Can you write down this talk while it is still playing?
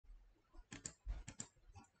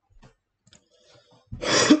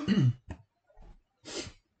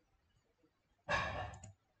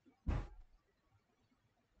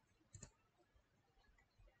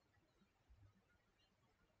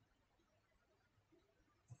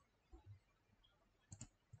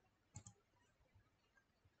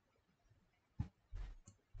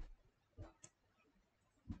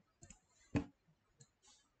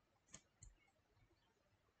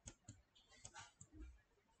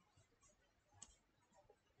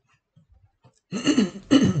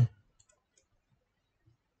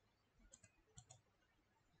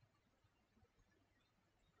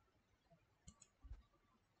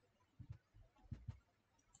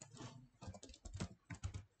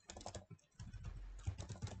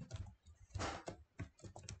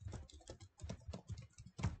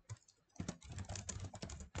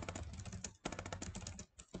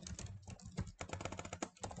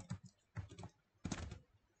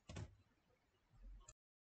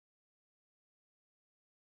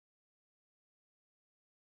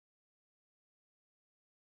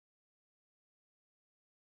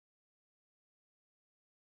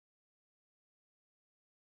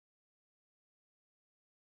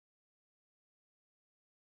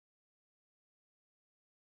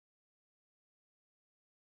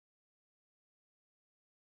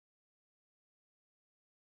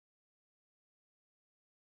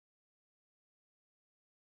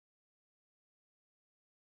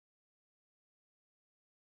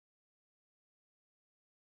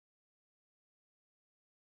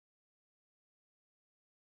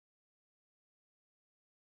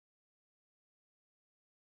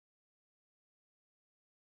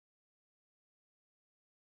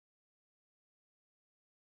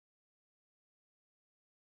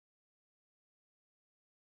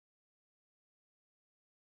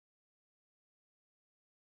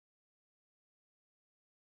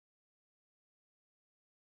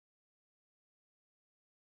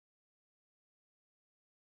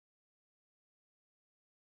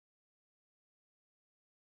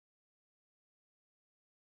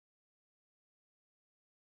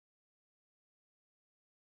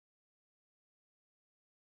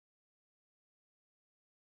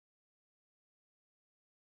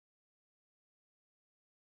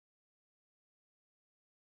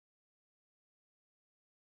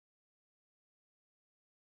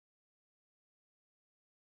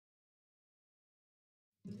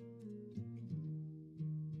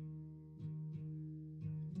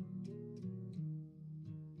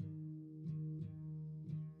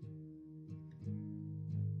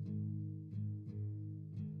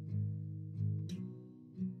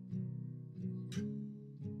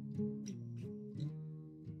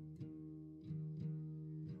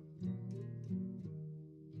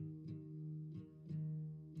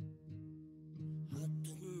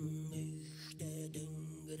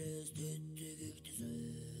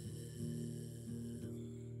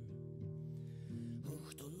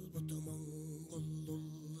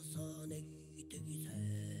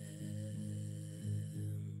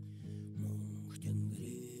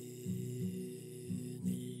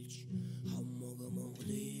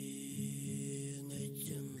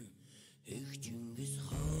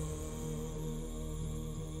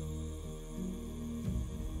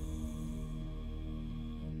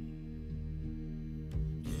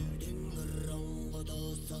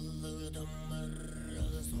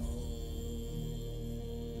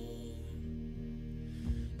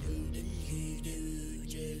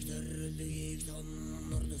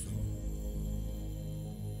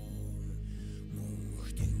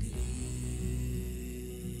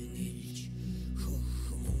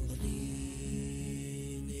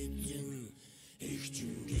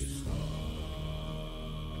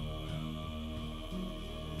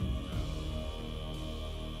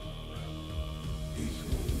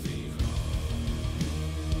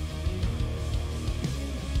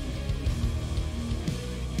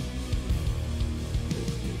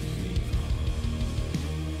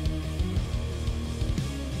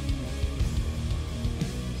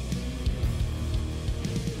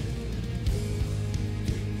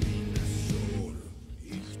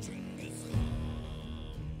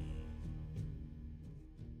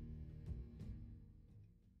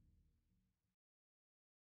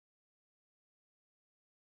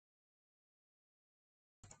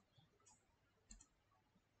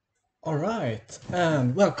Alright,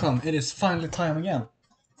 and welcome. It is finally time again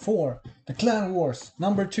for the Clan Wars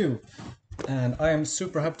number 2. And I am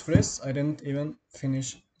super hyped for this. I didn't even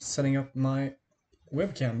finish setting up my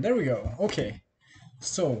webcam. There we go. Okay.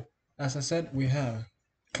 So, as I said, we have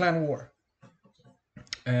Clan War.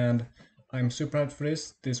 And I'm super hyped for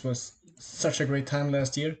this. This was such a great time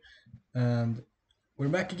last year. And we're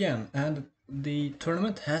back again. And the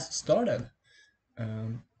tournament has started.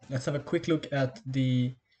 Let's have a quick look at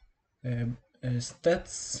the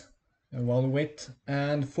stats while we wait,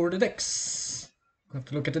 and for the decks. We have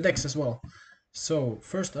to look at the decks as well. So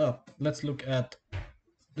first up, let's look at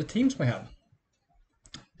the teams we have.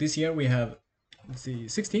 This year we have, let's see,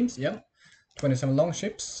 6 teams, yeah. 27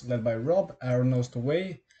 longships, led by Rob. Aaron knows the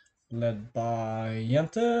way, led by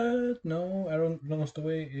Jente. No, Aaron knows the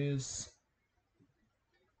way is...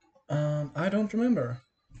 I don't remember.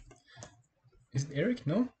 Is it Eric?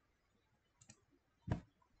 No?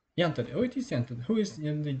 Jente. Oh, it is Jente. Who is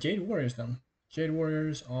in the Jade Warriors then? Jade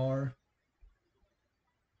Warriors are...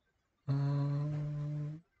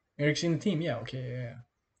 Eric's in the team, yeah, okay, yeah.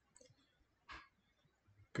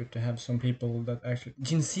 Good to have some people that actually...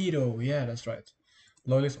 Jinsiro, yeah, that's right.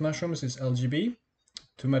 Loyalist Mushrooms is LGB.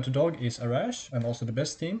 Tomato Dog is Arash, and also the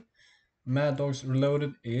best team. Mad Dogs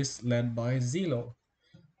Reloaded is led by Zelo.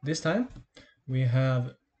 This time, we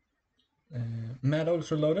have Mad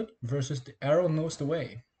Dogs Reloaded versus the Arrow Knows the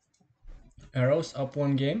Way. Arrow's up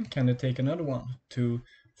one game, can they take another one to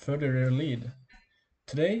further their lead?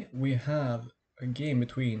 Today, we have a game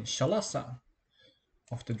between Shalassa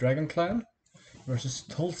of the Dragon Clan versus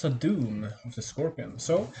Tulsa Doom of the Scorpion.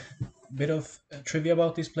 So, a bit of trivia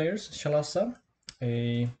about these players. Shalassa,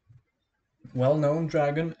 a well-known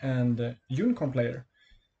dragon and unicorn player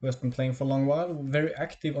who has been playing for a long while, very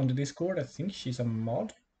active on the Discord. I think she's a mod,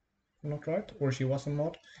 if I'm not right, or she was a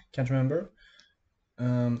mod, can't remember.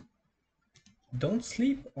 Don't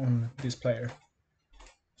sleep on this player.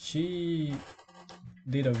 She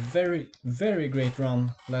did a very, very great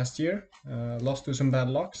run last year. Lost to some bad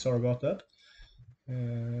luck, sorry about that.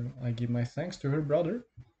 I give my thanks to her brother.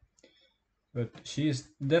 But she is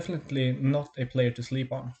definitely not a player to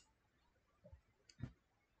sleep on.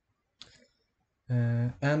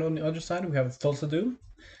 And on the other side we have Tulsa Doom,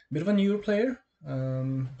 a bit of a newer player,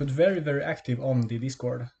 but very, very active on the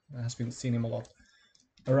Discord. Has been seen him a lot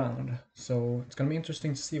around. So it's gonna be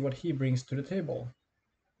interesting to see what he brings to the table.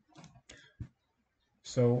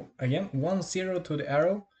 So again, 1-0 to the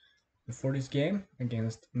Arrow before this game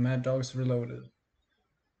against Mad Dogs Reloaded.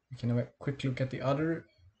 We can have a quick look at the other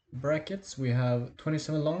brackets. We have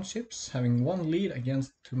 27 longships having one lead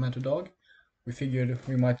against Tomato Dog. We figured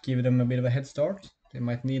we might give them a bit of a head start. They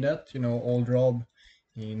might need that, you know, old Rob,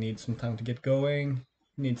 he needs some time to get going,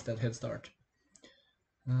 he needs that head start.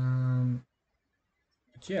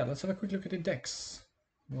 But yeah, let's have a quick look at the decks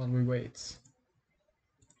while we wait.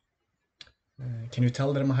 Can you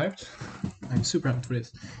tell that I'm hyped? I'm super hyped for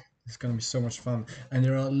this. It's gonna be so much fun. And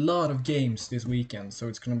there are a lot of games this weekend, so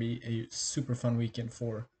it's gonna be a super fun weekend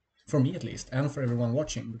for me at least, and for everyone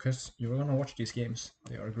watching, because you're gonna watch these games.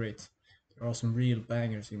 They are great. There are some real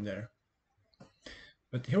bangers in there.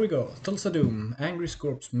 But here we go. Tulsa Doom, Angry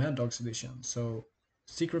Scorps Mad Dogs Edition. So,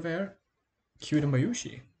 Secret of Air, Kyuden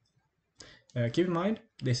Bayushi. Keep in mind,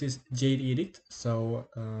 this is Jade Edict, so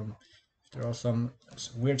if there are some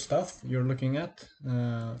weird stuff you're looking at,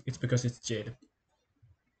 it's because it's Jade.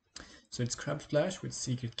 So it's Crab Splash with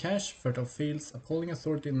Secret Cache, Fertile Fields, Appalling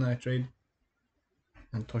Authority, Nitrate,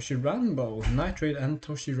 and Toshirambo. Nitrate and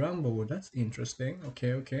Toshirambo, that's interesting.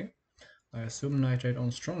 Okay. I assume Nitrate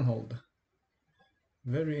on Stronghold.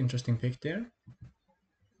 Very interesting pick there.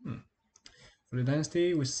 For the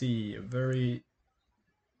Dynasty, we see a very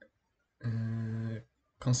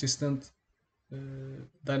consistent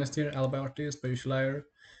Dynasty, Alba Artist, Bayushi Liar,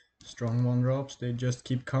 strong 1-drops, they just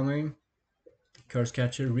keep coming. Curse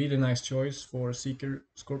Catcher, really nice choice for Seeker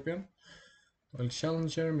Scorpion. Well,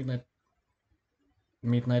 Challenger,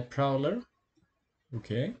 Midnight Prowler,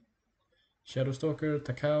 okay. Shadow Stalker,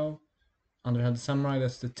 Takao, Underhand Samurai,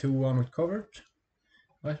 that's the 2-1 with covert.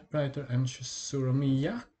 Viper and Shizuru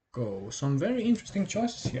Miyako. Some very interesting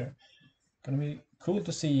choices here. Gonna be cool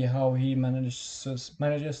to see how he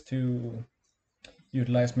manages to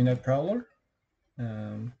utilize Midnight Prowler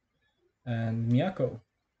and Miyako.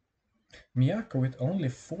 Miyako with only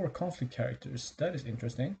 4 conflict characters. That is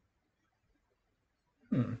interesting.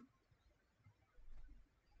 Gonna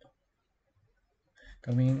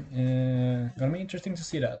be interesting to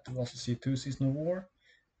see that. We also see 2 Season of War,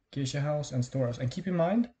 Geisha House, and Storehouse. And keep in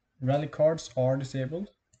mind, rally cards are disabled.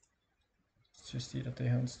 Let's just see that they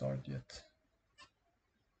haven't started yet.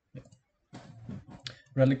 Yeah.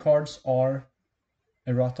 Rally cards are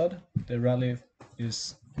errata'd. The rally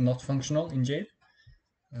is not functional in Jade,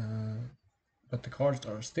 but the cards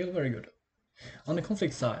are still very good. On the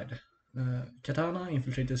conflict side, Katana,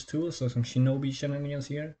 Infiltrator's Tool, so some Shinobi shenanigans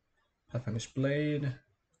here. Pathfinder's Blade,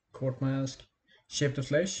 Court Mask, Shape the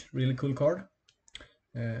Flesh, really cool card.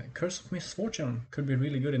 Curse of Misfortune could be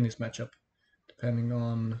really good in this matchup, depending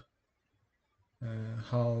on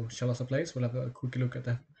how Shalassa plays. We'll have a quick look at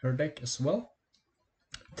her deck as well.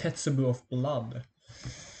 Tetsubu of Blood.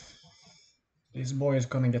 This boy is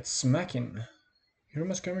gonna get smacking.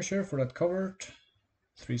 Hiruma Skirmisher for that covert.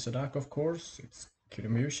 3 Sadako, of course. It's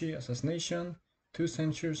Kirimushi, Assassination. 2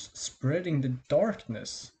 Censures, Spreading the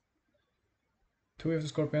Darkness. 2 of the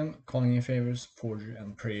Scorpion, Calling in Favors, Forgery,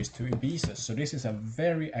 and Praise to Ibises. So this is a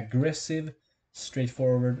very aggressive,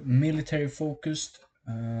 straightforward, military-focused,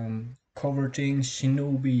 coverting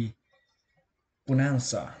Shinobi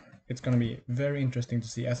Bonanza. It's gonna be very interesting to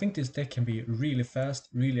see. I think this deck can be really fast,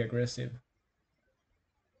 really aggressive.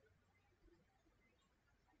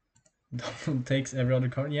 Donald takes every other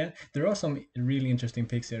card. Yeah, there are some really interesting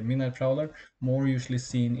picks here. Midnight Prowler, more usually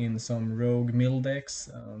seen in some rogue mill decks,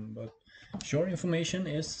 but sure, information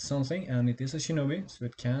is something, and it is a Shinobi, so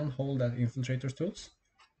it can hold that Infiltrator's tools.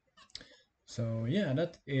 So yeah,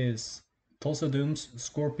 that is Tulsa Doom's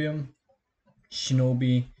Scorpion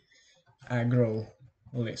Shinobi aggro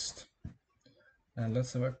list. And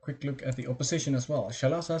let's have a quick look at the opposition as well.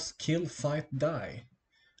 Shalassa's Kill, Fight, Die.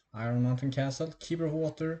 Iron Mountain Castle, Keeper of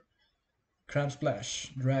Water, Crab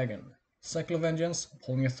Splash, Dragon, Cycle of Vengeance,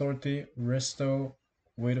 Polling Authority, Resto,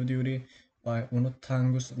 Weight of Duty by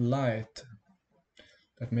Unotango's Light.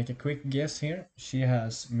 Let's make a quick guess here. She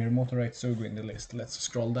has Mirumoto Raitsugu in the list. Let's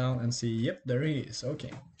scroll down and see. Yep, there he is.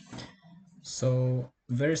 Okay. So,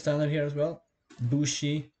 very standard here as well.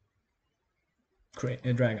 Bushi,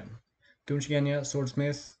 Dragon. Gunshigenya,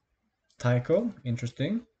 Swordsmith, Taiko,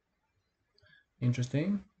 interesting.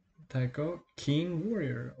 Interesting. Taiko, King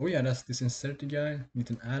Warrior. Oh yeah, that's this inserted guy. Need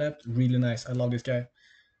an Adept, really nice. I love this guy.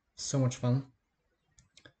 So much fun.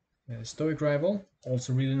 Stoic Rival,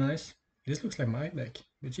 also really nice. This looks like my deck.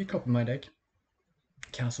 Did you copy my deck?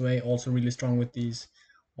 Castaway, also really strong with these,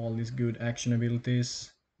 all these good action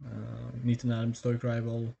abilities. Need an Adept, Stoic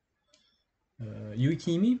Rival.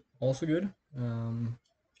 Yuikimi, also good.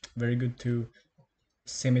 Very good to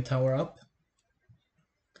semi-tower up.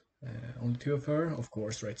 Only 2 of her, of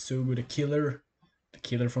course, right? Sugu, the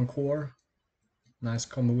killer from Core. Nice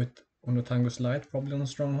combo with Unotango's Light, probably on a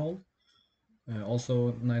stronghold.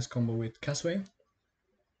 Also nice combo with Kasue.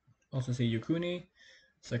 Also see Yukuni,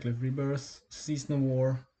 Cycle of Rebirth, Season of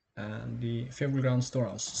War, and the Favorable Ground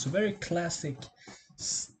Storehouse. So very classic,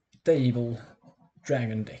 stable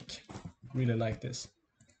dragon deck. Really like this.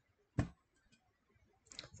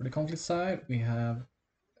 For the conflict side, we have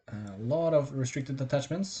a lot of restricted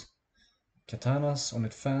attachments. Katanas,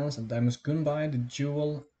 Onit Fans, and Diamond's Gunbai, the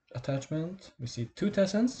dual attachment. We see 2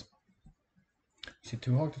 Tessens. We see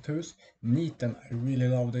 2 Hawk Tattoos. Neaten, I really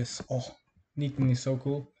love this. Oh, Neaten is so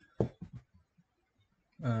cool.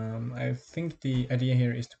 I think the idea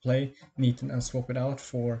here is to play Neaten and swap it out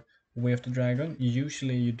for Way of the Dragon.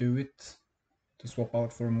 Usually you do it to swap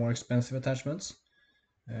out for more expensive attachments.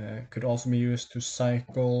 Could also be used to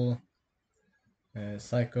cycle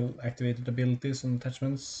activated abilities and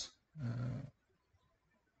attachments.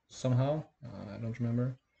 Somehow, I don't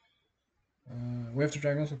remember. Way of the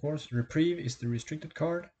Dragons, of course. Reprieve is the restricted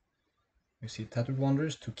card. We see Tattooed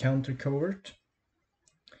Wanderers to counter covert.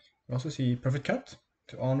 We also see Perfect Cut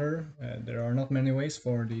to honor. There are not many ways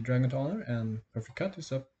for the dragon to honor, and Perfect Cut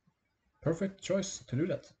is a perfect choice to do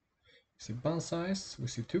that. We see Banzais. We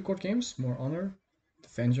see 2 court games, more honor.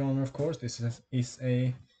 Defend your honor, of course. This is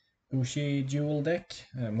a Bushi dual deck.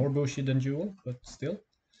 More Bushi than dual, but still.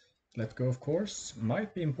 Let Go, of course,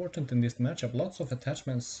 might be important in this matchup. Lots of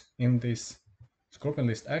attachments in this Scorpion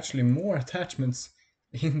list. Actually, more attachments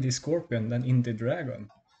in the Scorpion than in the Dragon.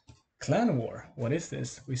 Clan War, what is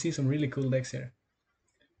this? We see some really cool decks here.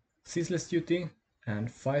 Ceaseless Duty, and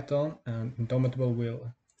Fight On, and Indomitable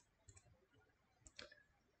Will.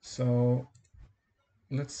 So,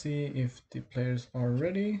 let's see if the players are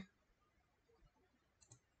ready.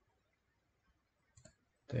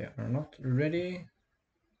 They are not ready.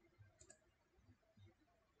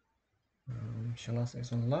 Shalassa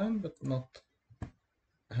is online, but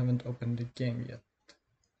haven't opened the game yet.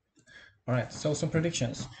 Alright, so some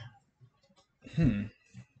predictions.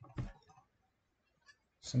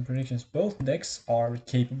 Some predictions. Both decks are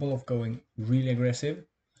capable of going really aggressive.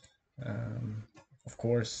 Of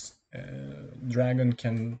course, Dragon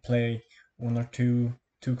can play 1 or 2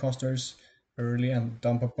 costers early and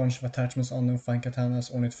dump a bunch of attachments on them, find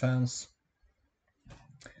Katanas, Onit Fans,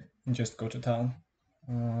 and just go to town.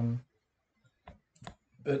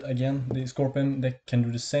 But again, the Scorpion deck can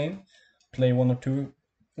do the same. Play 1 or 2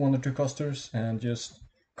 costers and just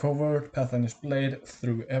covert Pathfinder's Blade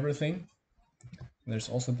through everything. There's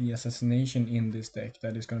also the assassination in this deck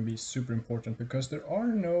that is going to be super important because there are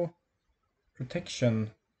no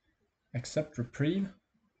protection except reprieve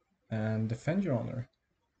and defend your honor.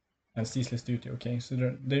 And ceaseless duty, okay,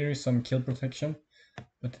 so there is some kill protection,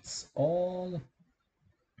 but it's all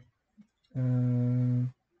in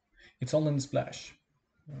the splash.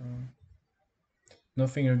 No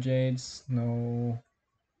finger jades, no.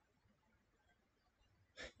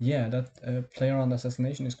 Yeah, that player on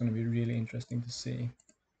assassination is going to be really interesting to see.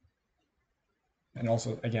 And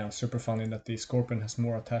also, again, super funny that the Scorpion has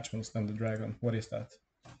more attachments than the Dragon. What is that?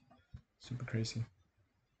 Super crazy.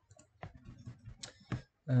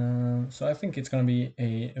 So I think it's going to be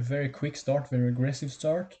a very quick start, very aggressive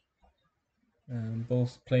start.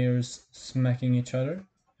 Both players smacking each other.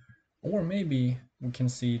 Or maybe we can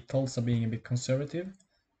see Tulsa being a bit conservative,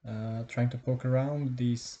 trying to poke around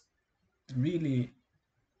these really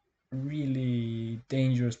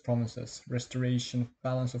dangerous promises. Restoration,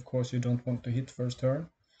 balance, of course, you don't want to hit first turn.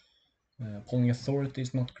 Pulling Authority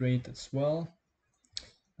is not great as well.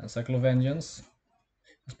 And Cycle of Vengeance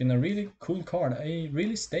has been a really cool card, a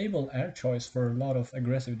really stable air choice for a lot of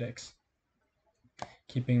aggressive decks.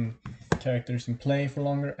 Keeping characters in play for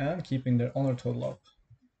longer and keeping their honor total up.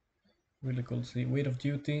 Really cool to see. Weight of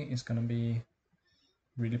Duty is going to be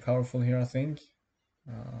really powerful here, I think.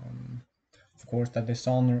 Of course, that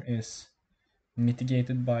Dishonor is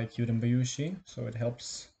mitigated by Kyuden Bayushi, so it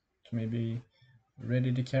helps to maybe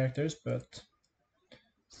ready the characters, but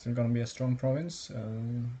still gonna be a strong province.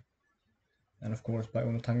 And of course, by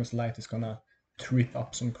Unotango's Light is gonna trip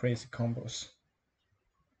up some crazy combos.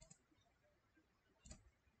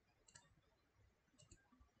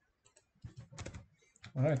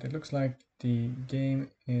 Alright, it looks like the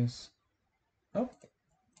game is up.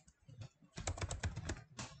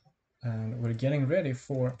 And we're getting ready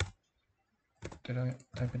for... Did I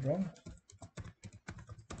type it wrong?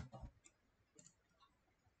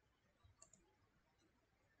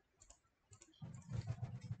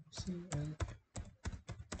 CL.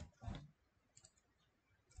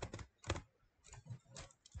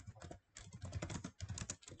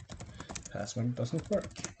 Password doesn't work.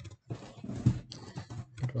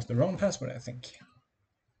 It was the wrong password, I think.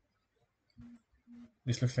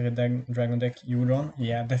 This looks like a dragon deck you would run.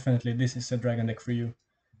 Yeah, definitely this is a dragon deck for you.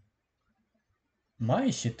 My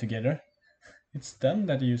shit together. It's them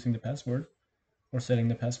that are using the password or setting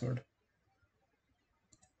the password.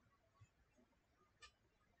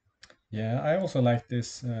 Yeah, I also like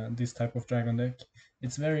this this type of dragon deck.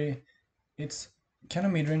 It's kind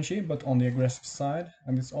of mid-rangey, but on the aggressive side,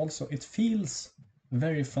 and it feels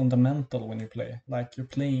very fundamental when you play. Like you're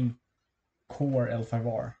playing core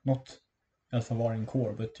L5R, not L5R in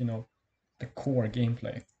core, but you know, the core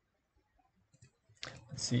gameplay.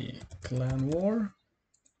 Let's see, Clan War.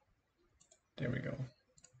 There we go.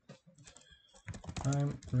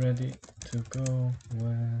 I'm ready to go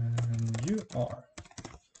when you are.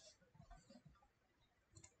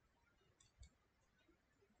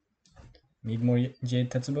 Need more Jade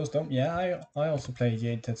Tetsubos though? Yeah, I also play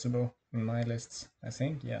Jade Tetsubo in my lists, I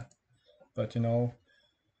think, yeah. But you know,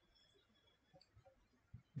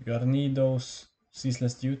 you gotta need those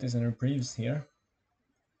ceaseless duties and reprieves here.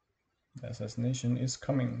 The assassination is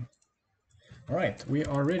coming. Alright, we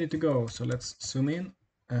are ready to go, so let's zoom in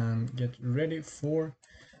and get ready for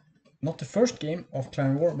not the first game of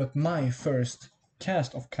Clan War, but my first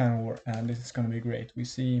cast of Clan War, and this is gonna be great. We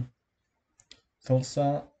see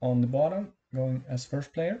Tulsa on the bottom, going as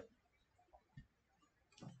first player.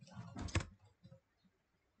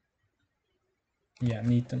 Yeah,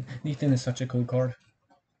 Neaton. Neaton is such a cool card.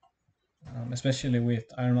 Especially with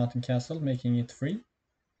Iron Mountain Castle, making it free.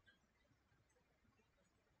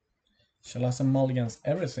 Shalassa mulligans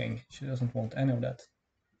everything. She doesn't want any of that.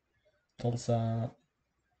 Tulsa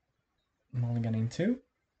mulliganing too.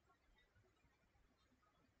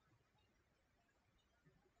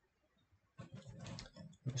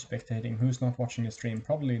 Who's spectating? Who's not watching the stream?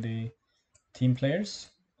 Probably the team players.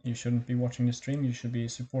 You shouldn't be watching the stream. You should be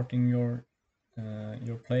supporting your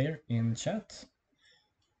player in chat.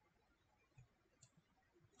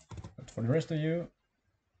 But for the rest of you,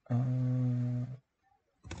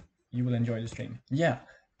 you will enjoy the stream. Yeah,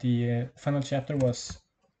 the final chapter was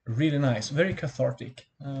really nice, very cathartic.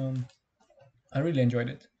 I really enjoyed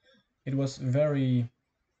it. It was there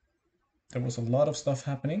was a lot of stuff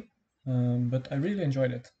happening, but I really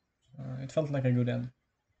enjoyed it. It felt like a good end.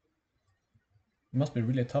 It must be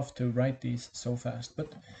really tough to write these so fast,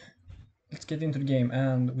 but let's get into the game.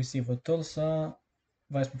 And we see for Tulsa,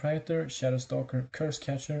 Vice Proprietor, Shadow Stalker, Curse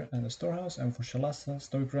Catcher, and the Storehouse, and for Shalassa,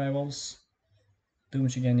 Stoic Rivals, Doom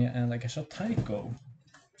Shigenya, and Lagasha Taiko.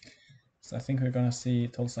 So I think we're gonna see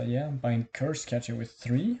Tulsa, yeah, bind Curse Catcher with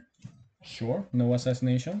 3. Sure, no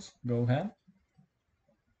assassinations, go ahead.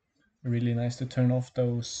 Really nice to turn off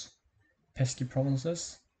those pesky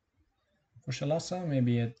provinces for Shalassa,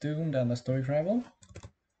 maybe a Doomed and a Stoic Rival.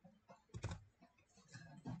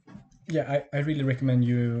 Yeah, I really recommend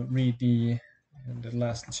you read the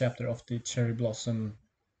last chapter of the Cherry Blossom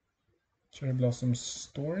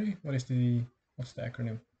story. What's the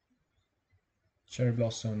acronym? Cherry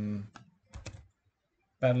Blossom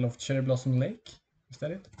Battle of Cherry Blossom Lake? Is that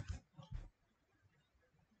it?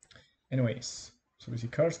 Anyways, so we see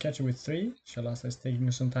Curse Catcher with 3. Shalassa is taking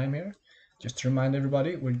some time here. Just to remind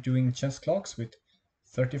everybody, we're doing chess clocks with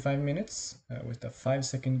 35 minutes with a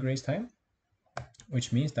 5-second grace time,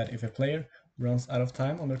 which means that if a player runs out of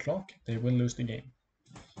time on their clock, they will lose the game.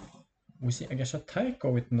 We see Agasha Taiko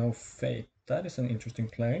with no fate. That is an interesting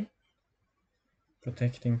play.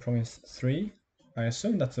 Protecting province 3. I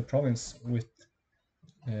assume that's a province with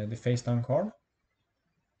the face down card.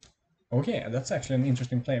 Okay, that's actually an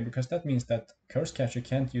interesting play, because that means that Curse Catcher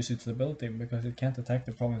can't use its ability because it can't attack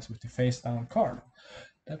the province with the face down card.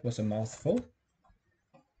 That was a mouthful.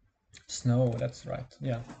 Snow, that's right,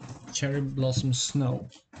 yeah. Cherry Blossom Snow.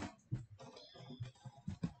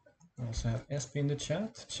 We also have SP in the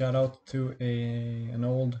chat. Shout out to an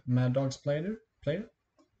old Mad Dogs player. So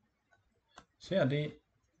yeah, the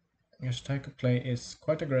Taiko play is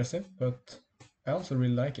quite aggressive, but I also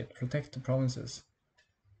really like it. Protect the provinces.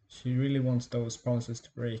 She really wants those provinces to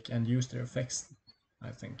break and use their effects, I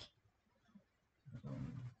think.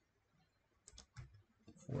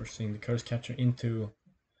 Forcing the Curse Catcher into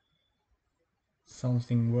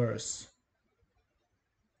something worse.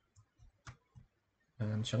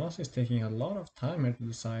 And Shalassa is taking a lot of time here to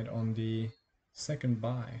decide on the second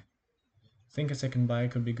buy. I think a second buy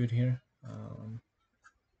could be good here.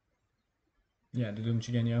 Yeah, the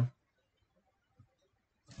Dunchigenya.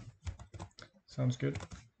 Sounds good.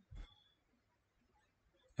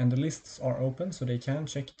 And the lists are open, so they can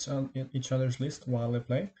check each other's list while they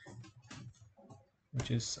play, which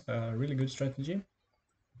is a really good strategy.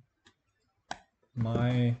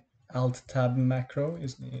 My Alt-Tab macro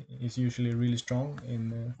is usually really strong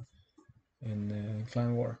in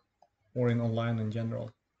Clan War, or in online in general.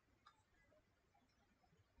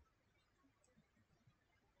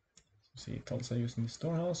 See, Tulsa using the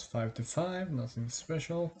storehouse, 5 to 5, nothing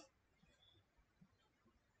special.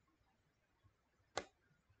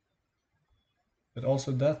 But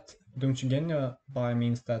also that Dunchigenya buy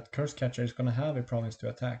means that Curse Catcher is gonna have a province to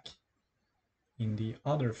attack in the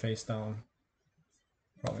other face down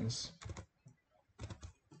province.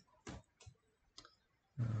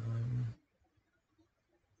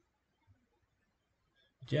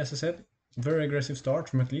 Yeah, as I said, very aggressive start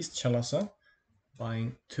from at least Shalassa,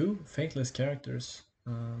 buying 2 fateless characters,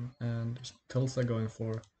 and Tulsa going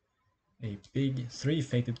for a big 3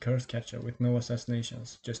 fated Curse Catcher with no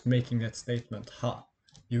assassinations, just making that statement, ha,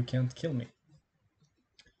 you can't kill me.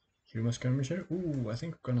 Hero Skirmisher, ooh, I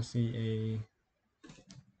think we're gonna see a...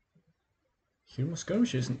 Hero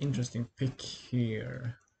Skirmisher is an interesting pick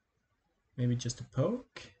here. Maybe just a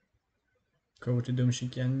poke? Go over to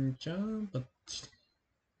Dunchigenya, but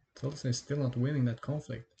Tulsa is still not winning that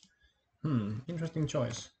conflict. Interesting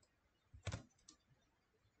choice.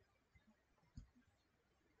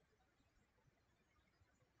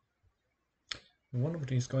 I wonder what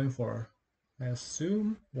he's going for. I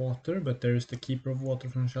assume water, but there is the Keeper of Water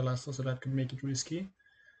from Shalassa, so that could make it risky.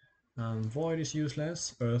 Void is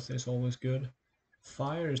useless, Earth is always good.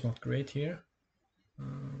 Fire is not great here.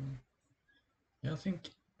 Yeah, I think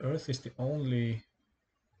Earth is the only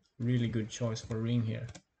really good choice for Ring here.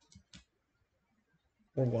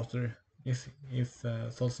 Or water, if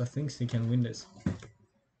Thulsa thinks he can win this.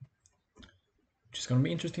 Which is going to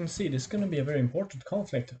be interesting to see. This is going to be a very important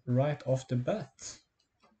conflict right off the bat.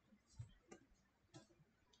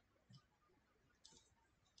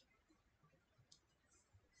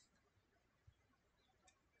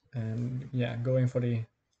 And yeah, going for the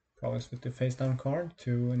province with the face down card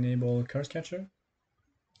to enable Curse Catcher.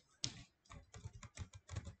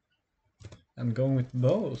 And going with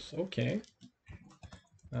both, okay.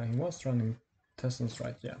 He was running Tessence,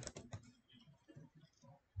 right? Yeah.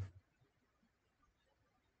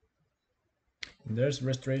 And there's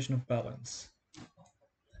Restoration of Balance.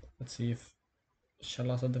 Let's see if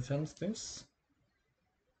Shalassa defends this.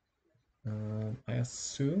 I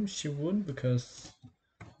assume she would, because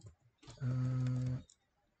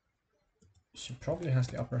she probably has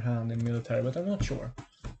the upper hand in military, but I'm not sure.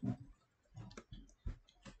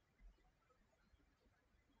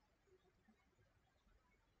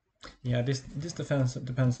 Yeah, this defense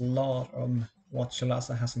depends a lot on what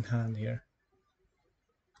Shalassa has in hand here.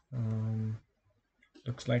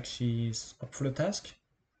 Looks like she's up for the task.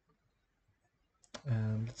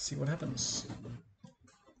 And let's see what happens.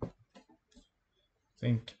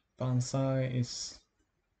 think Banzai is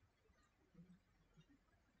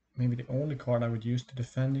maybe the only card I would use to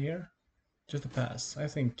defend here. Just a pass. I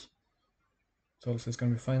think Tulsa is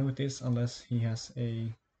going to be fine with this unless he has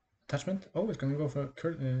a attachment. Oh, it's going to go for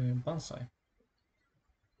Banzai.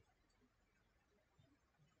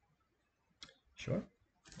 Sure.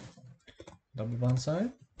 Double Banzai.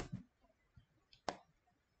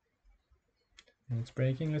 And it's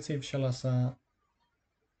breaking. Let's see if Shalassa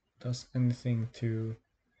does anything to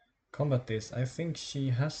combat this. I think she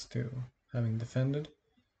has to, having defended.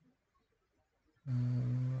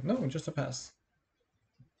 No, just a pass.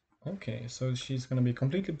 Okay, so she's gonna be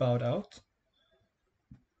completely bowed out.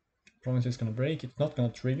 Province is gonna break. It's not gonna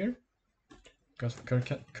trigger because of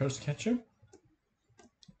Curse Catcher.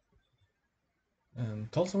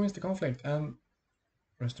 And Tulsa wins the conflict, and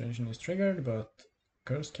Restoration is triggered, but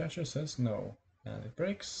Curse Catcher says no, and it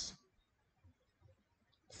breaks.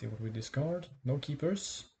 Let's see what we discard. No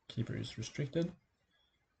keepers. Keeper is restricted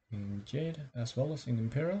in Jade as well as in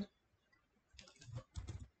Imperial.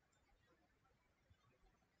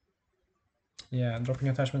 Yeah, dropping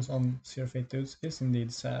attachments on Zero Fate dudes is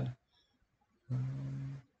indeed sad.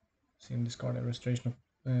 See, discard a restoration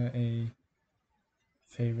of a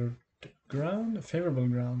favorable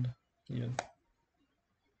ground, even.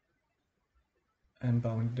 And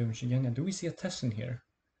bowing Doomsh again. And do we see a Tessin here?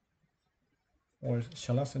 Or is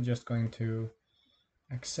Shalassa just going to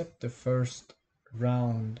accept the first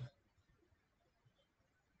round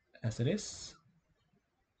as it is?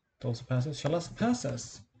 Tulsa passes. Shalassa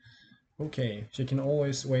passes! Okay, she can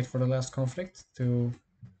always wait for the last conflict to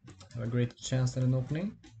have a great chance at an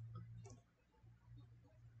opening.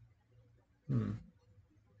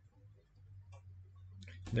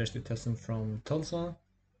 There's the Tessin from Tulsa.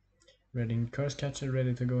 Reading Curse Catcher,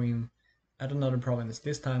 ready to go in at another province.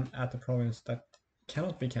 This time at the province that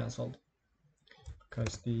cannot be cancelled.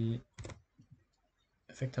 Because the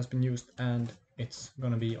effect has been used and it's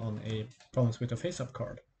gonna be on a province with a face-up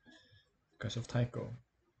card. Because of Tycho.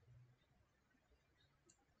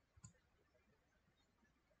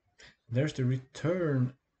 There's the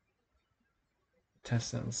return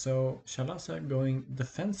Tessin. So Shalassa going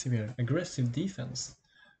defensive here. Aggressive defense,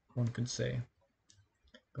 one could say.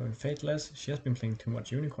 Going Fateless. She has been playing too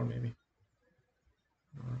much Unicorn maybe.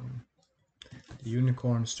 The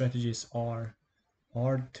Unicorn strategies are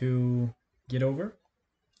hard to get over.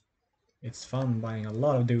 It's fun buying a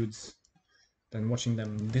lot of dudes, then watching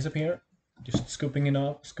them disappear, just scooping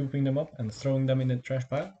them up and throwing them in the trash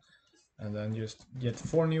pile, and then just get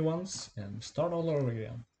 4 new ones and start all over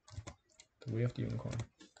again. The way of the Unicorn.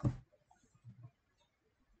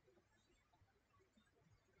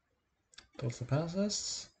 Tulsa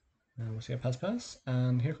passes. And we see a pass,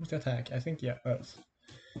 and here comes the attack. I think, yeah, Earth.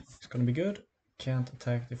 It's gonna be good. Can't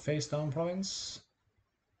attack the face down province.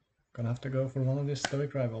 Gonna have to go for one of the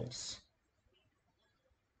stoic rivals.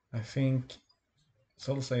 I think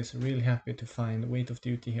Tulsa is really happy to find Weight of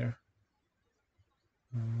Duty here.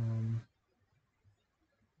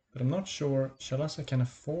 But I'm not sure Shalassa can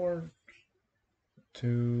afford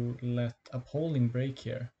to let Upholding break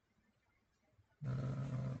here.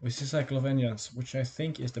 We see Cycle of Vengeance, which I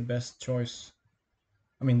think is the best choice.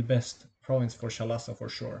 I mean, the best province for Shalassa for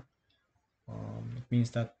sure. It means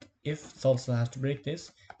that if Tulsa has to break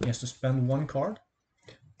this, he has to spend 1 card.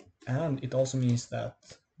 And it also means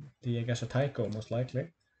that the Agasha Taiko, most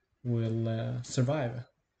likely, will survive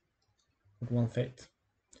with 1 fate.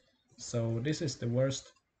 So this is the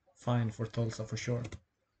worst find for Tulsa for sure.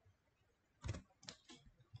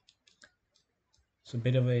 It's a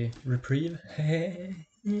bit of a reprieve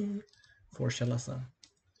for Shalassa.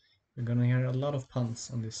 We're gonna hear a lot of puns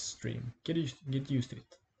on this stream. Get used to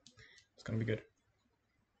it. It's gonna be good.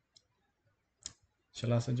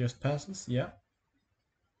 Shalassa just passes, yeah.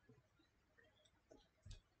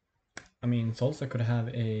 I mean, Tulsa could have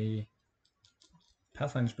a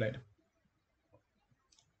Pathfinder's Blade.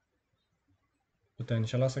 But then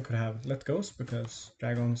Shalassa could have Let Goes, because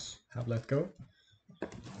dragons have Let Go.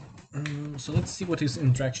 So let's see what his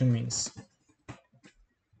interaction means.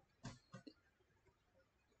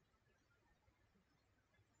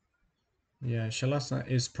 Yeah, Shalassa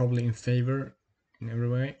is probably in favor in every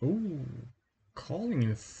way. Ooh, calling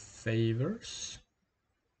in favors.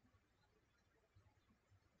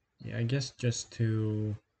 Yeah, I guess just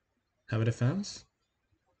to have a defense.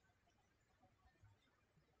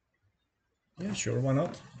 Yeah, sure, why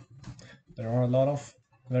not? There are a lot of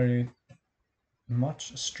very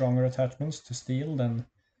much stronger attachments to steal than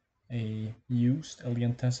a used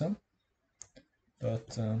Elegant Tessin.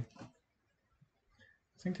 But I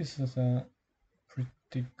think this is a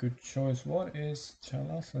Pretty good choice. What is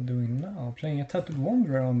Shalassa doing now? Playing a Tattooed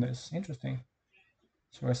Wanderer on this. Interesting.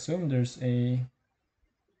 So I assume there's a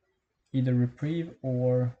either reprieve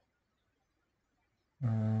or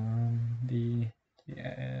the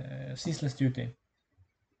ceaseless duty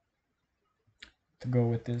to go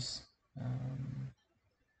with this.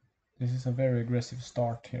 This is a very aggressive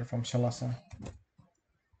start here from Shalassa.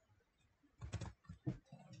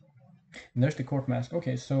 And there's the court mask.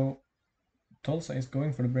 Okay, so Tulsa is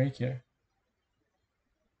going for the break here.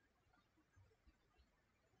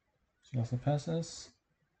 Shalassa passes.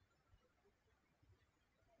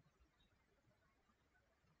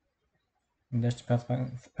 And there's the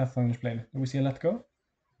Pathfinder's Blade. Do we see a let go?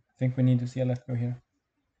 I think we need to see a let go here.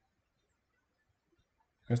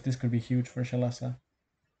 Because this could be huge for Shalassa.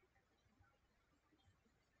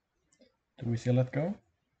 Do we see a let go?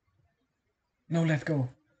 No let go!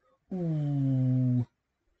 Ooh!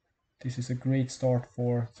 This is a great start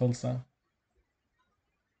for Tulsa.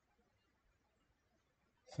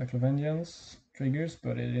 Cycle of Vengeance triggers,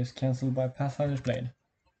 but it is cancelled by Pathfinder's Blade.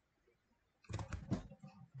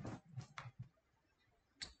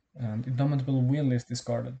 And Indomitable Will is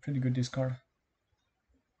discarded. Pretty good discard.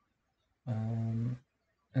 And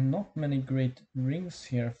not many great rings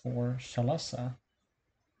here for Shalassa.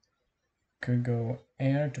 Could go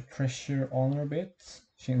air to pressure honor a bit,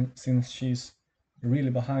 since she's really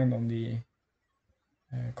behind on the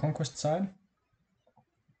conquest side.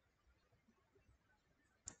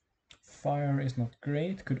 Fire is not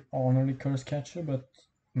great. Could honor the curse catcher, but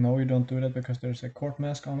no, you don't do that because there's a court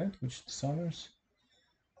mask on it, which dishonors.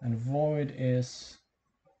 And void is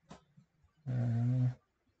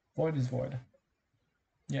void.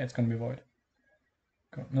 Yeah, it's gonna be void.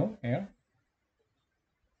 No, air.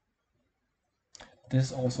 This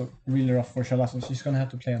is also really rough for Shalassa. She's gonna have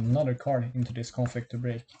to play another card into this conflict to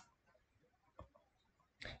break.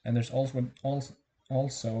 And there's also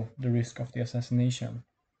the risk of the assassination.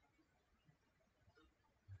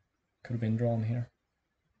 Could have been drawn here.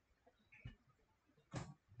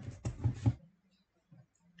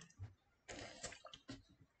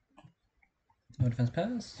 No defense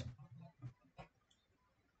pass.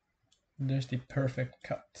 There's the perfect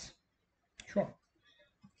cut. Sure.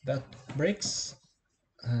 That breaks.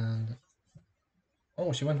 And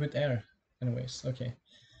oh, she went with air. Anyways, okay.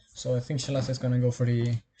 So I think Shalassa is gonna go for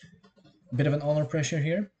the bit of an honor pressure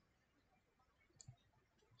here.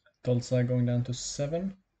 Tulsa going down to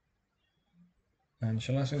 7. And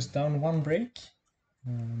Shalassa is down 1 break.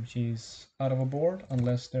 She's out of a board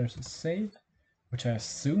unless there's a save, which I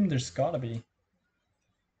assume there's gotta be.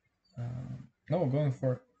 No, going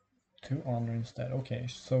for 2 honor instead. Okay,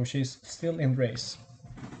 so she's still in race.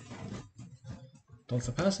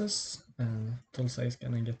 Tulsa passes, and Tulsa is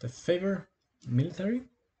gonna get the favor military.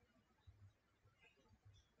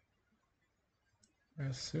 I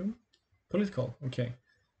assume. Political, okay.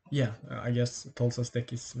 Yeah, I guess Tulsa's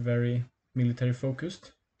deck is very military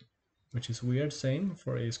focused, which is weird saying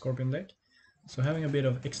for a Scorpion deck. So having a bit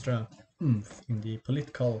of extra oomph in the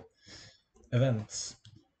political events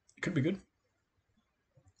could be good.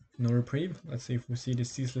 No reprieve. Let's see if we see the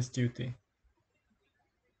ceaseless duty.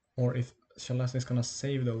 Or if Shalassa is gonna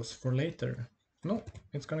save those for later. No,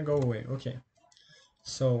 it's gonna go away. Okay.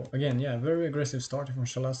 So again, yeah, very aggressive starting from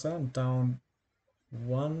Shalassa, down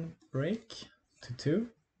 1 break to 2.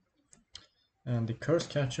 And the curse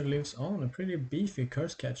catcher lives on, a pretty beefy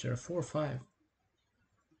curse catcher, 4/5.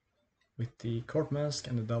 With the court mask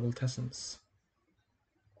and the double Tessence.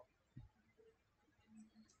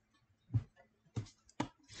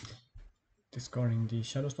 Discarding the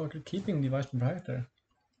Shadowstalker, keeping the Vice Proprietor.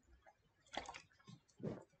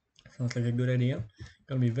 Sounds like a good idea.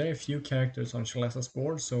 Gonna be very few characters on Shalassa's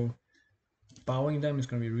board, so bowing them is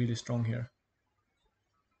gonna be really strong here.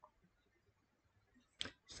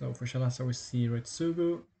 So for Shalassa we see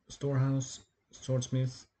Retsugu, Storehouse,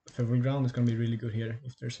 Swordsmith. Favorite Ground is gonna be really good here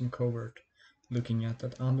if there's some covert. Looking at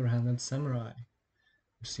that underhanded Samurai.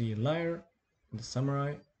 We see Liar, the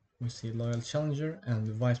Samurai, we see Loyal Challenger, and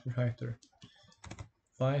the Vice Proprietor.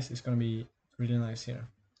 Vice is gonna be really nice here.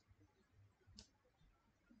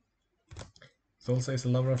 Tulsa is a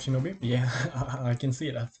lover of Shinobi. Yeah, I can see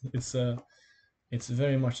that. It's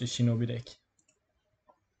very much a Shinobi deck,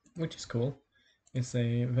 which is cool. It's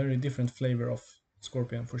a very different flavor of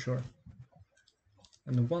Scorpion for sure,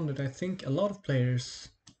 and the one that I think a lot of players,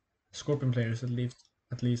 Scorpion players at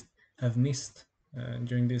least, have missed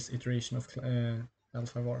during this iteration of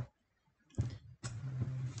L5R.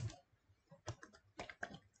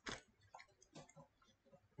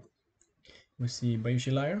 We see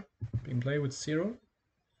Bayushi Liar being played with 0.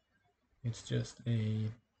 It's just a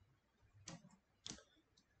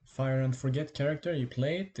Fire and Forget character, you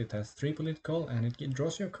play it, it has 3 political, and it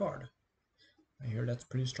draws you a card. I hear that's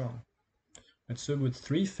pretty strong. Retsugu with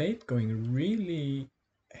 3 Fate, going really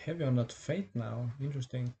heavy on that Fate now,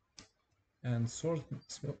 interesting. And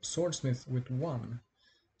Swordsmith with 1.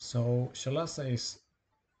 So Shalassa is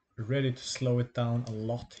ready to slow it down a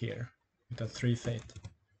lot here with that 3 Fate.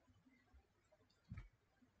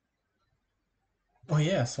 Oh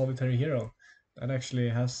yeah, Solitary Hero. That actually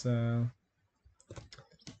has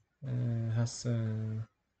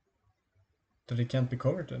that it can't be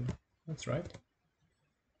coveted. That's right.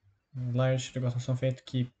 Liar should have gotten some fate to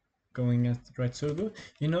keep going at Raitsugu.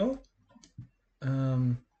 You know,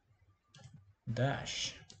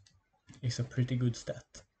 Dash is a pretty good stat.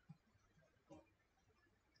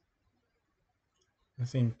 I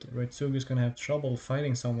think Raitsugu is gonna have trouble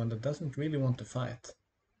fighting someone that doesn't really want to fight.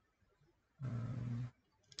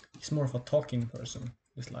 He's more of a talking person,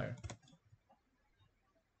 this Liar.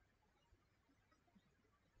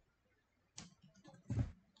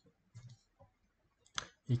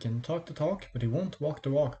 He can talk the talk, but he won't walk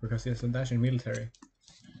the walk because he has a dash in military.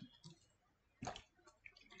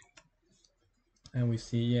 And we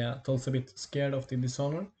see, yeah, Tulsa a bit scared of the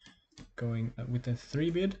dishonor, going with a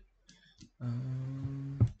 3 bid.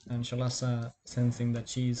 And Shalassa, sensing that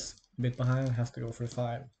she's a bit behind, has to go for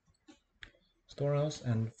 5. Storehouse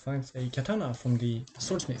and finds a katana from the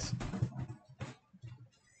swordsmith.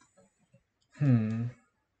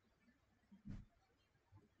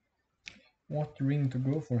 What ring to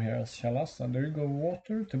go for here as Shalassa? There you go,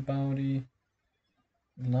 water to bounty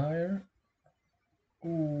liar.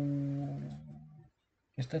 Ooh,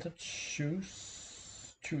 is that a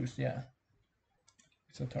choose? Choose, yeah.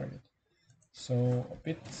 It's a target. So a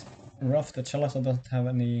bit rough that Shalassa doesn't have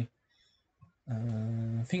any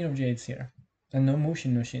Finger of Jades here. And no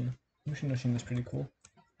Mushin Nushin. Mushin Nushin is pretty cool.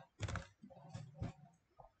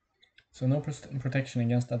 So no protection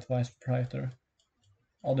against that Vice Proprietor.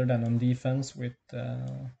 Other than on defense with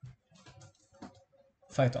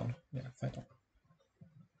Fight On. Yeah, Fight On.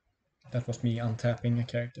 That was me untapping a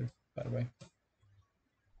character, by the way.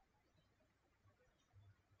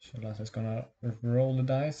 Shalassa is gonna roll the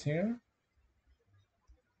dice here.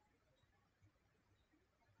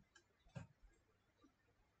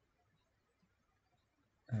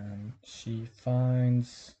 And she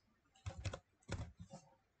finds...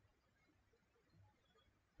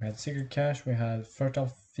 We had Secret Cache, we had Fertile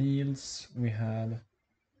Fields, we had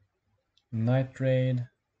Night Raid,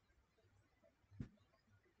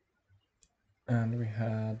 and we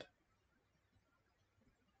had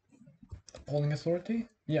Appalling Authority?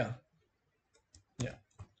 Yeah. Yeah.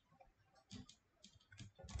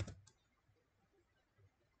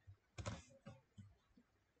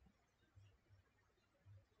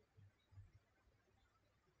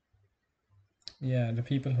 Yeah, the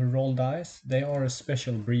people who roll dice, they are a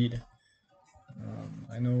special breed.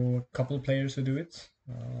 I know a couple of players who do it.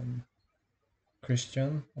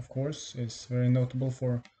 Christian, of course, is very notable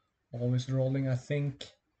for always rolling. I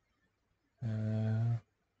think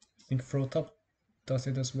Frotap does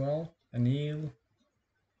it as well. Anil,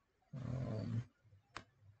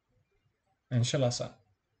 and Shalassa.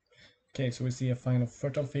 Okay, so we see a find of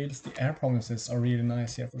Fertile Fields. The air promises are really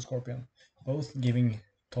nice here for Scorpion, both giving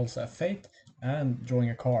Tulsa a fate and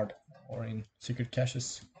drawing a card, or in Secret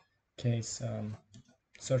Cache's case,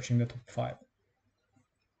 searching the top 5.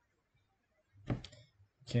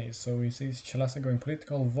 Okay, so we see Shalassa going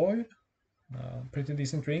Political Void, pretty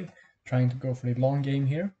decent ring, trying to go for the long game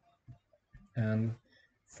here, and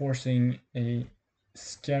forcing a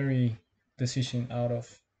scary decision out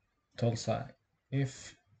of Tulsa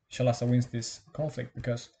if Shalassa wins this conflict,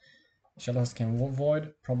 because Shalassa can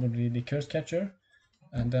void probably the Curse Catcher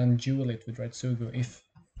and then duel it with Raitsugu if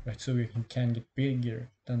Raitsugu can get bigger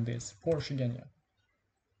than this. Poor Shigenya.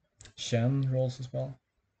 Shen rolls as well.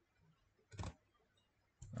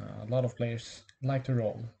 A lot of players like to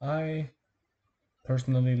roll. I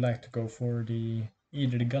personally like to go for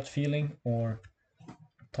either the gut feeling or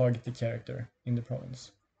target the character in the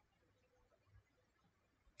province,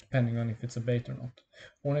 depending on if it's a bait or not.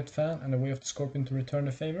 Hornet Fan and a way of the Scorpion to return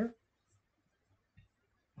the favor.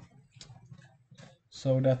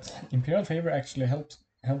 So that Imperial Favor actually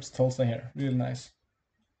helps Tulsa here, really nice.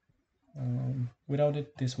 Without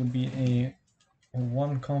it, this would be a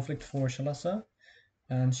 1 conflict for Shalassa,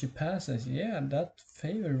 and she passes. Yeah, that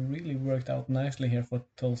favor really worked out nicely here for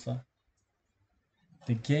Tulsa.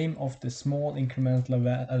 The game of the small incremental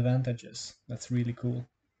advantages. That's really cool.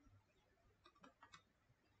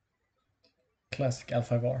 Classic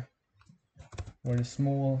L5R, where the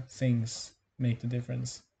small things make the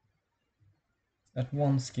difference. That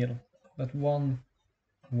one skill, that one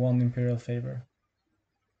 1 Imperial Favor.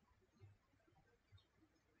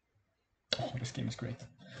 Oh, this game is great.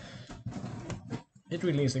 It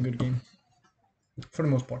really is a good game. For the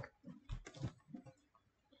most part.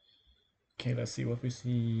 Okay, let's see what we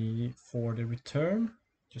see for the return.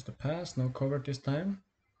 Just a pass, no cover this time.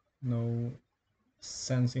 No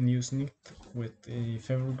sense in using it with a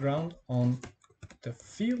favorable ground on the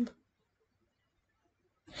field.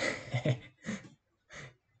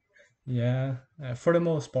 Yeah, for the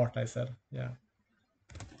most part I said, yeah.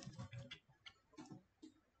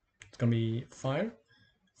 It's gonna be fire.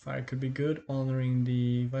 Fire could be good, honoring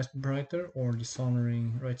the Vice Proprietor or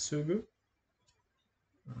dishonoring Raitsugu.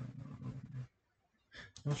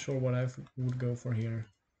 Not sure what I would go for here.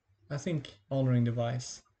 I think honoring the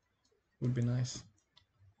Vice would be nice.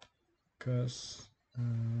 Because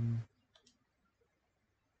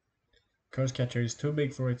Curse Catcher is too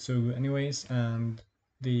big for Raitsugu anyways, and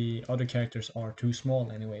the other characters are too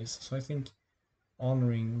small anyways. So I think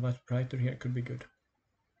honoring Vice Proprietor here could be good.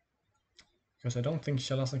 Because I don't think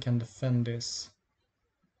Shalassa can defend this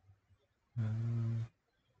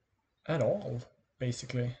at all,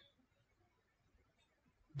 basically.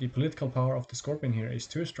 The political power of the Scorpion here is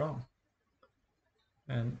too strong.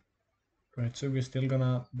 And Raitsugu is still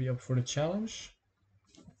gonna be up for the challenge.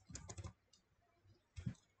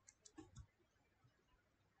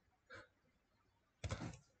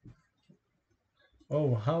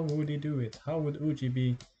 Oh, how would he do it? How would Uji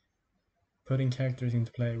be putting characters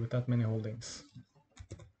into play with that many holdings?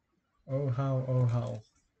 Oh how, oh how.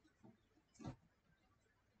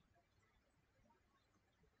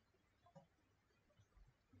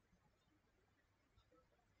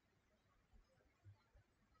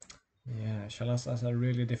 Yeah, Shalassa has a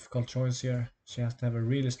really difficult choice here. She has to have a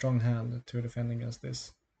really strong hand to defend against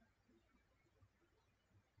this.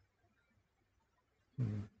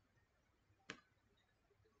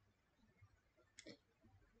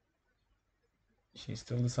 She's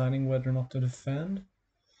still deciding whether or not to defend.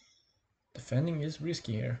 Defending is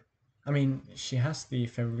risky here. I mean, she has the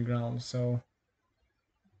favorable ground, so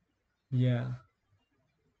yeah.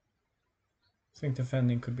 I think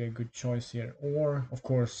defending could be a good choice here. Or, of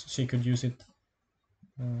course, she could use it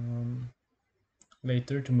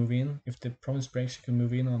later to move in. If the promise breaks, she can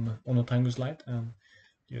move in on Otango's Light and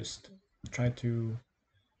just try to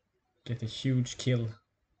get a huge kill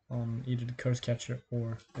on either the Curse Catcher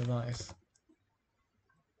or the Vice.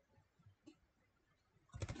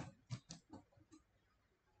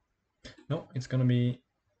 No, it's gonna be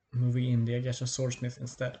moving in the Agasha Swordsmith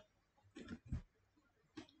instead.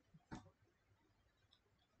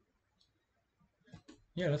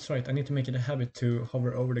 Yeah, that's right. I need to make it a habit to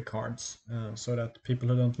hover over the cards so that people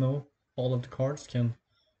who don't know all of the cards can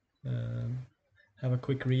have a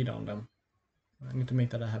quick read on them. I need to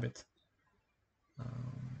make that a habit.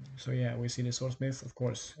 So yeah, we see the Swordsmith, of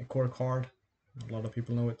course, a core card. A lot of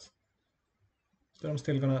people know it. But I'm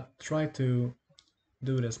still gonna try to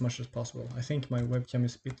do it as much as possible. I think my webcam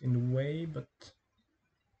is a bit in the way, but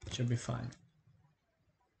it should be fine.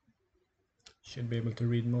 Should be able to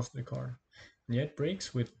read most of the card. And yeah, it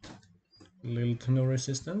breaks with little to no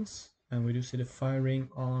resistance, and we do see the firing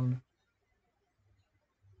on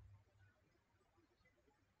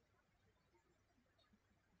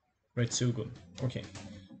Raitsugu. Okay.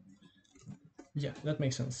 Yeah, that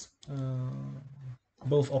makes sense.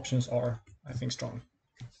 Both options are, I think, strong.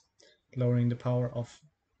 Lowering the power of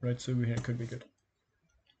Raitsugu here could be good.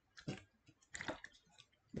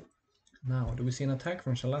 Now, do we see an attack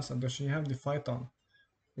from Shalassa? Does she have the fight on?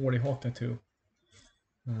 Or the Hawk Tattoo?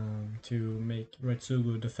 To make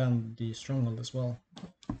Raitsugu defend the stronghold as well?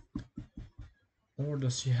 Or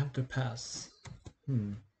does she have to pass?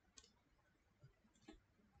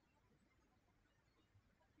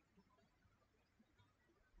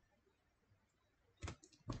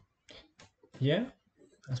 Yeah,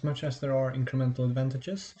 as much as there are incremental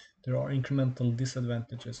advantages, there are incremental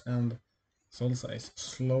disadvantages, and Solsa is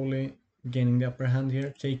slowly gaining the upper hand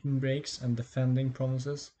here, taking breaks and defending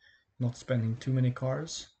provinces, not spending too many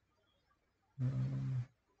cards.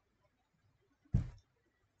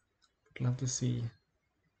 We'll have to see.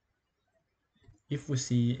 If we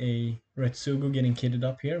see a Raitsugu getting kitted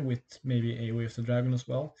up here with maybe a Way of the Dragon as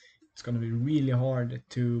well, it's going to be really hard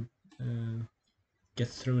to get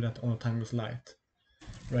through that Onotango's Light.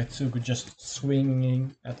 Raitsugu just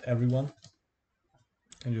swinging at everyone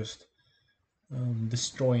and just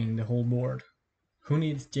destroying the whole board. Who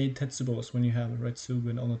needs Jade Tetsubos when you have Raitsugu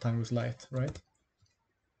and Onotango's Light, right?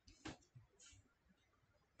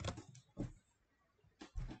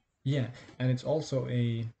 Yeah, and it's also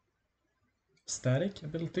a static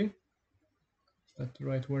ability. Is that the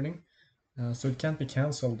right wording? So it can't be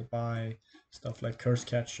cancelled by stuff like Curse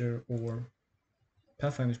Catcher or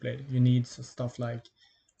Pathfinder's Blade. You need stuff like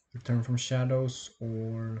Return from Shadows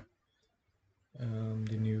or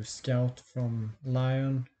the new Scout from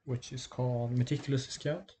Lion, which is called Meticulous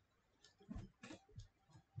Scout.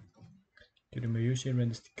 To the Mayushi,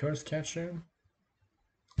 and the Curse Catcher.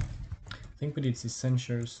 I think we did see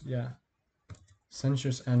Censures, yeah.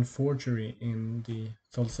 Censures and Forgery in the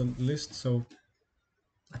Tulsa list, so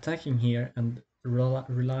attacking here and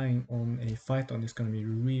relying on a Phyton is going to be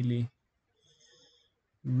really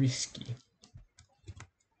risky.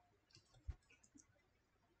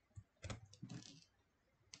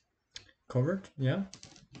 Covered, yeah.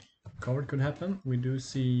 Covered could happen. We do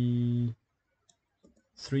see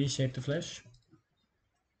 3 Shape to Flesh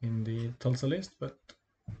in the Tulsa list, but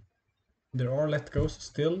there are Let Goes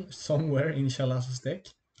still somewhere in Shalassa's deck.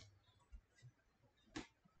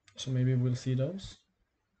 So maybe we'll see those.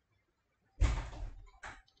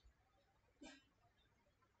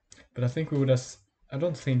 But I think we would have... I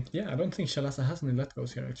don't think Shalassa has any Let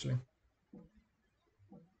Goes here actually.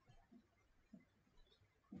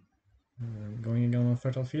 Going again on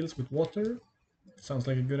Fertile Fields with water sounds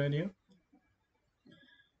like a good idea.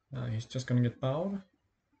 He's just gonna get bowed.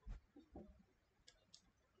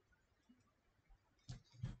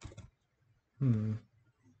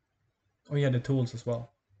 Oh yeah, the tools as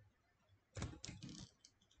well.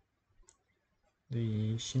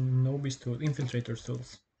 The Shinobi's tool, Infiltrator's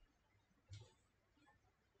tools.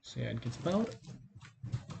 So yeah, it gets bowed.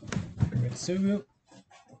 With Sugu.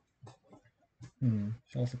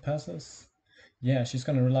 She also passes. Yeah, she's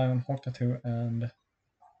gonna rely on Hawk Tattoo and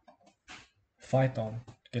Phyton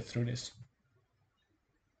to get through this.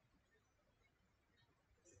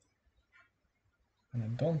 And I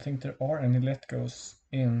don't think there are any Let Goes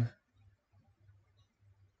in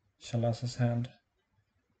Shalassa's hand.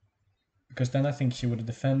 Because then I think she would have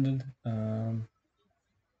defended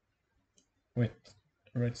with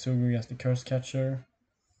Retsugu as the Curse Catcher.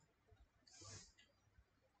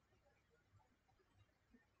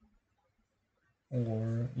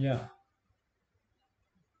 Or, yeah.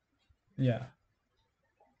 Yeah.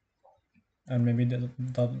 And maybe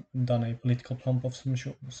done a political pump of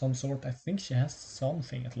some sort. I think she has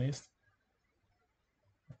something at least.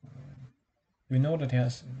 We know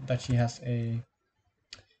that she has a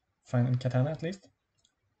final katana at least.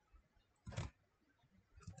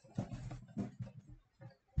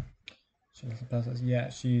 Yeah,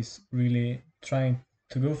 she's really trying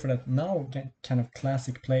to go for that now kind of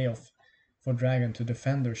classic play for Dragon to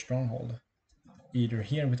defend their stronghold. Either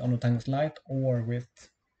here with Unotango's Light or with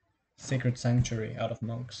Sacred Sanctuary out of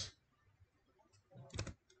Monks.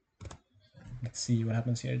 Let's see what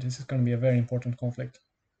happens here. This is going to be a very important conflict.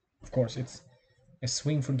 Of course, it's a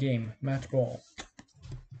swing for game, match ball.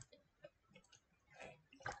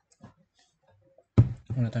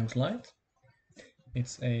 Unotango's Light.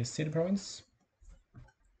 It's a city province.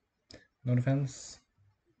 No defense.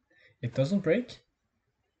 It doesn't break.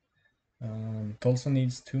 Tulsa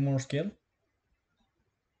needs 2 more skill.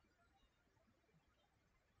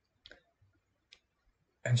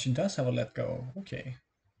 And she does have a Let Go. Okay.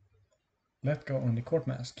 Let Go on the Court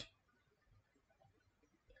Mask.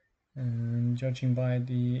 And judging by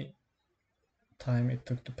the time it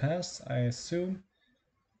took to pass, I assume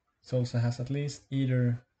Tulsa has at least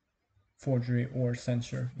either Forgery or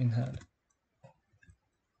Censure in hand.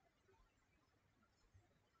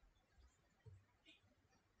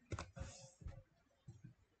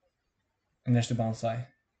 And there's the Bonsai.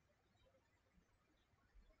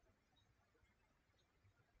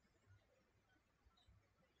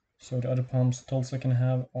 So the other pumps Tulsa can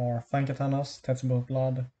have are Fine Katanas, Tetsubo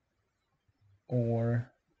Blood,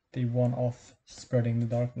 or the one-off Spreading the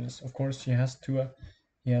Darkness. Of course, he has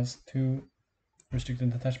two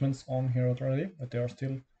restricted attachments on here already, but they are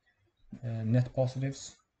still net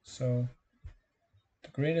positives. So the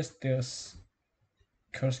greatest this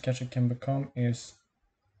Curse Catcher can become is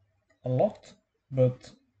a lot, but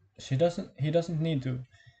he doesn't need to,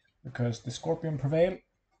 because the Scorpion Prevail.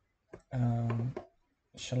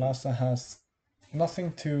 Shalassa has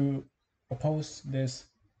nothing to oppose this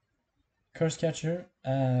Curse Catcher,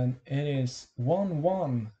 and it is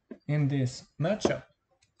 1-1 in this matchup.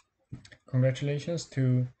 Congratulations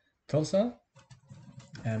to Tulsa,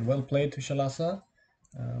 and well played to Shalassa.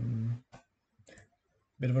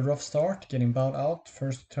 Bit of a rough start, getting bowed out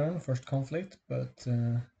first turn, first conflict, but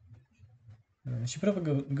she put up a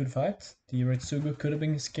good fight. The Retsugu could have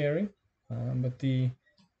been scary, but the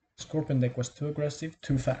Scorpion deck was too aggressive,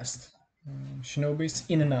 too fast. Shinobi's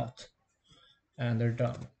in and out, and they're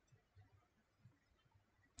done.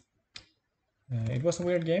 It was a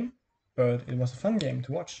weird game. but it was a fun game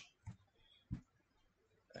to watch.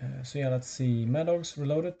 So yeah, let's see. Mad Dogs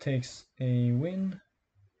Reloaded takes a win.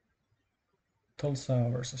 Tulsa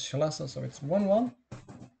versus Shalassa, so it's 1-1.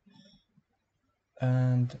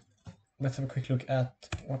 And let's have a quick look at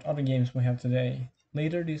what other games we have today.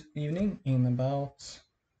 Later this evening, in about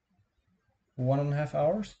 1.5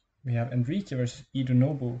 hours, we have Enrique versus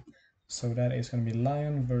Idonobu. So that is going to be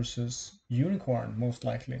Lion versus Unicorn, most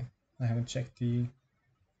likely. I haven't checked the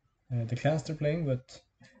clans they're playing, but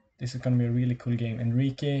this is going to be a really cool game.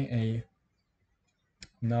 Enrique, a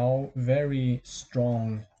now very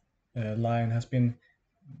strong Lion, has been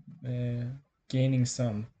gaining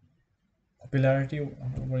some popularity,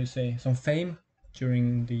 what do you say, some fame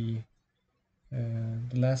during the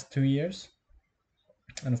last 2 years.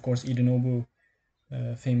 And of course, Idonobu,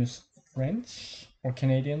 famous French or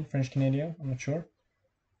Canadian, French-Canadian, I'm not sure.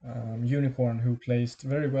 Unicorn, who placed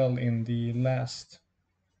very well in the last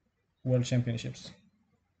World Championships.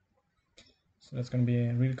 So that's going to be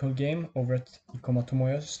a really cool game over at Ikoma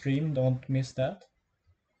Tomoya's stream, don't miss that.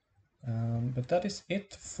 But that is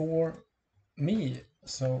it for me.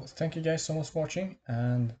 So thank you guys so much for watching,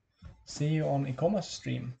 and see you on Ikoma's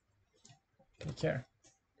stream. Take care.